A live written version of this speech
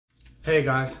Hey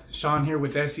guys, Sean here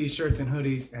with SE Shirts and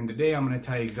Hoodies, and today I'm going to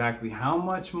tell you exactly how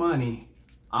much money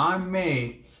I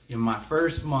made in my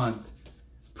first month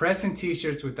pressing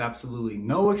t-shirts with absolutely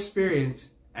no experience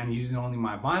and using only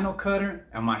my vinyl cutter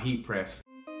and my heat press.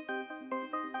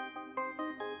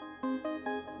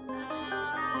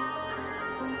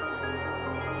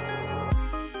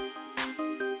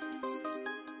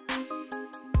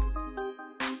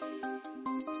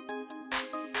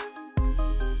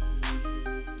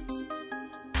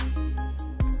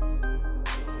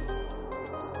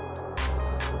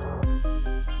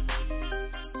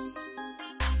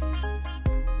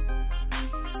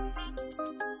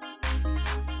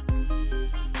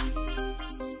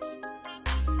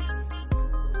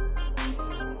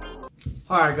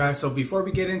 Alright guys, so before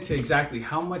we get into exactly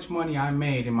how much money I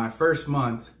made in my first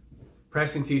month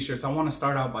pressing t-shirts, I want to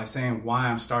start out by saying why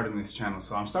I'm starting this channel.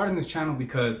 So I'm starting this channel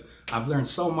because I've learned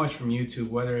so much from YouTube,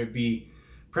 whether it be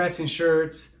pressing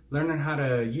shirts, learning how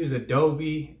to use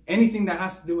Adobe, anything that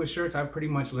has to do with shirts, I've pretty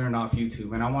much learned off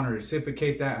YouTube, and I want to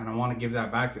reciprocate that and I want to give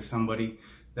that back to somebody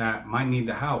that might need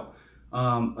the help.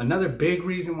 Another big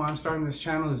reason why I'm starting this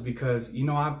channel is because, you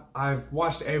know, I've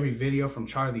watched every video from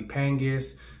Charlie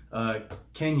Pangus,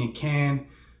 Kenyon Can,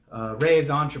 Ray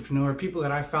the Entrepreneur, people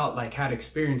that I felt like had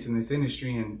experience in this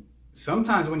industry. And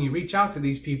sometimes when you reach out to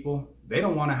these people, they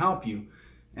don't want to help you.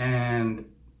 And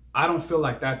I don't feel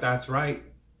like that's right.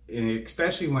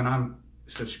 Especially when I'm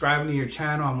subscribing to your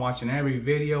channel, I'm watching every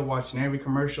video, watching every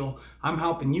commercial. I'm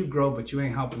helping you grow, but you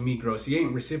ain't helping me grow. So you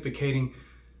ain't reciprocating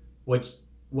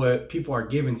what people are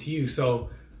giving to you.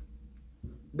 So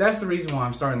that's the reason why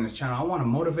I'm starting this channel. I want to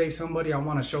motivate somebody. I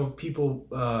want to show people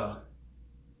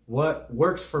what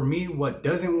works for me, what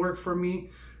doesn't work for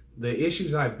me, the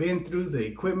issues I've been through, the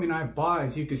equipment I've bought.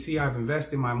 As you can see, I've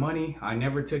invested my money. I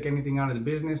never took anything out of the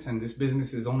business, and this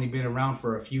business has only been around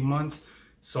for a few months.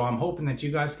 So I'm hoping that you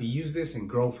guys can use this and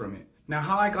grow from it. Now,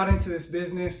 how I got into this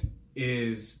business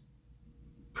is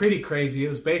pretty crazy. It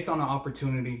was based on an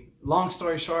opportunity. Long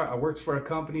story short, I worked for a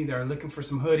company. They were looking for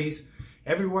some hoodies.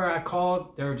 Everywhere I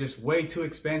called, they were just way too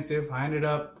expensive. I ended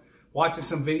up watching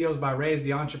some videos by Ray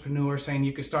the Entrepreneur saying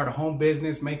you could start a home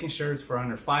business making shirts for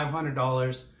under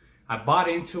 $500. I bought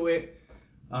into it.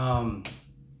 I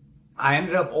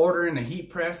ended up ordering a heat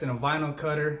press and a vinyl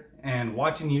cutter and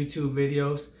watching YouTube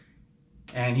videos.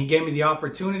 And he gave me the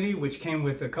opportunity, which came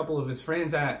with a couple of his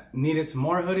friends that needed some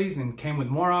more hoodies and came with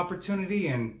more opportunity.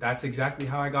 And that's exactly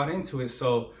how I got into it.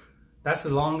 So that's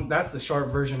the short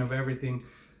version of everything.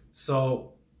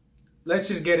 So let's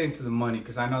just get into the money,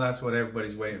 because I know that's what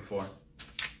everybody's waiting for.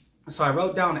 So I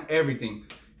wrote down everything.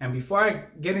 And before I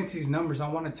get into these numbers, I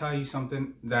want to tell you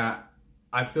something that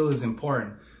I feel is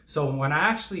important. So when I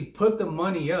actually put the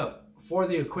money up for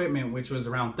the equipment, which was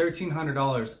around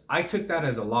 $1,300, I took that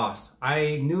as a loss.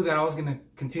 I knew that I was going to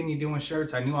continue doing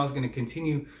shirts. I knew I was going to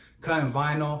continue cutting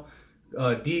vinyl,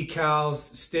 decals,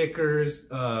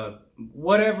 stickers,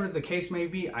 whatever the case may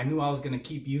be. I knew I was going to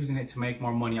keep using it to make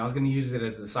more money. I was going to use it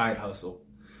as a side hustle.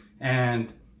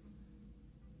 And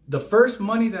the first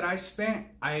money that I spent,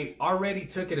 I already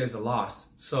took it as a loss.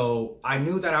 So I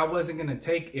knew that I wasn't going to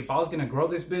take, if I was going to grow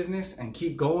this business and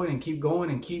keep going and keep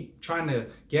going and keep trying to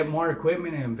get more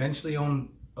equipment and eventually own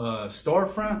a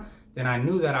storefront, then I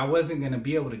knew that I wasn't going to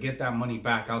be able to get that money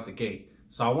back out the gate.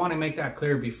 So I want to make that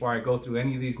clear before I go through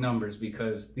any of these numbers,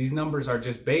 because these numbers are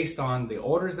just based on the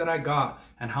orders that I got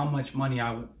and how much money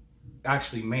I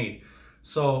actually made.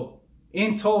 So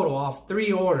in total, off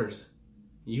 3 orders,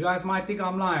 you guys might think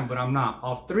I'm lying, but I'm not.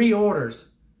 Off 3 orders,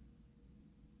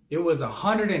 it was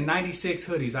 196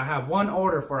 hoodies. I had one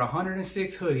order for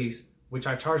 106 hoodies, which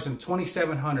I charged them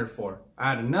 $2,700 for.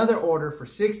 I had another order for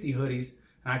 60 hoodies,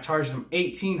 and I charged them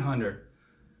 $1,800.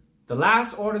 The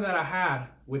last order that I had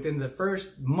within the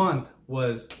first month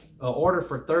was an order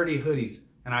for 30 hoodies,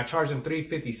 and I charged them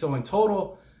 $350. So in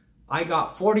total, I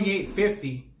got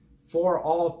 $48.50 for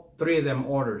all 3 of them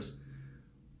orders.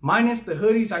 Minus the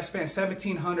hoodies, I spent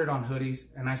 $1,700 on hoodies,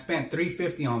 and I spent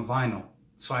 $350 on vinyl.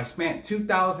 So I spent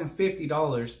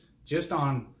 $2,050 just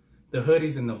on the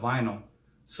hoodies and the vinyl.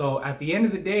 So at the end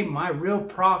of the day, my real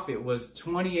profit was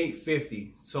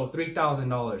 $28.50, so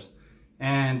 $3,000.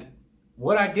 And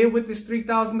what I did with this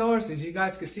 $3,000, as you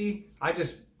guys can see, I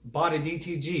just bought a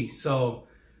DTG. So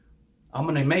I'm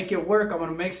going to make it work. I'm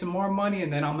going to make some more money,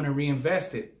 and then I'm going to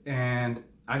reinvest it. And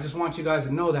I just want you guys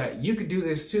to know that you could do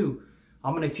this too.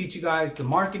 I'm going to teach you guys the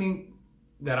marketing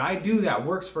that I do that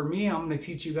works for me. I'm going to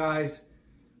teach you guys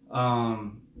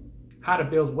how to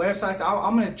build websites.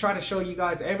 I'm going to try to show you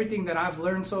guys everything that I've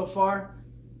learned so far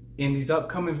in these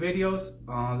upcoming videos.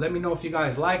 Let me know if you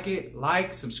guys like it.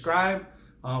 Like, subscribe.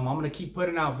 I'm gonna keep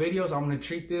putting out videos. I'm gonna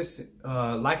treat this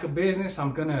like a business.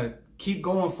 I'm gonna keep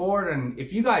going forward, and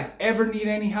if you guys ever need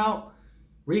any help,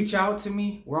 reach out to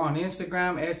me. We're on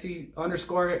Instagram, SE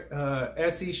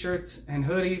shirts and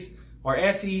hoodies, or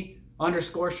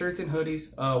SE_shirts and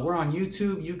hoodies. We're on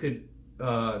YouTube. You could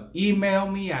email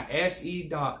me at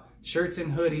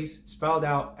SE.SHIRTSANDHOODIES, spelled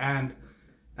out, and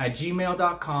at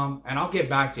gmail.com, and I'll get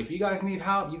back to you. If you guys need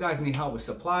help, with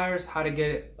suppliers, how to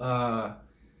get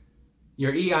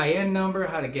your EIN number,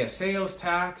 how to get sales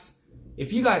tax.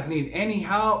 If you guys need any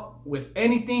help with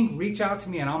anything, reach out to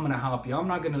me and I'm gonna help you. I'm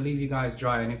not gonna leave you guys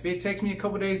dry. And if it takes me a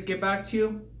couple days to get back to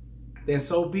you, then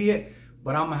so be it.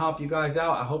 But I'm gonna help you guys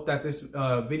out. I hope that this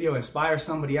video inspires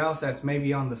somebody else that's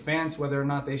maybe on the fence, whether or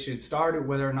not they should start it,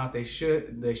 whether or not they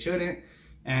shouldn't.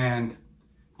 And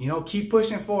you know, keep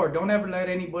pushing forward. Don't ever let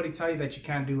anybody tell you that you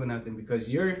can't do nothing, because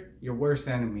you're your worst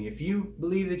enemy. If you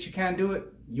believe that you can't do it,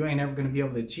 you ain't ever gonna be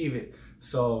able to achieve it.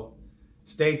 So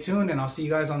stay tuned, and I'll see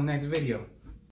you guys on the next video.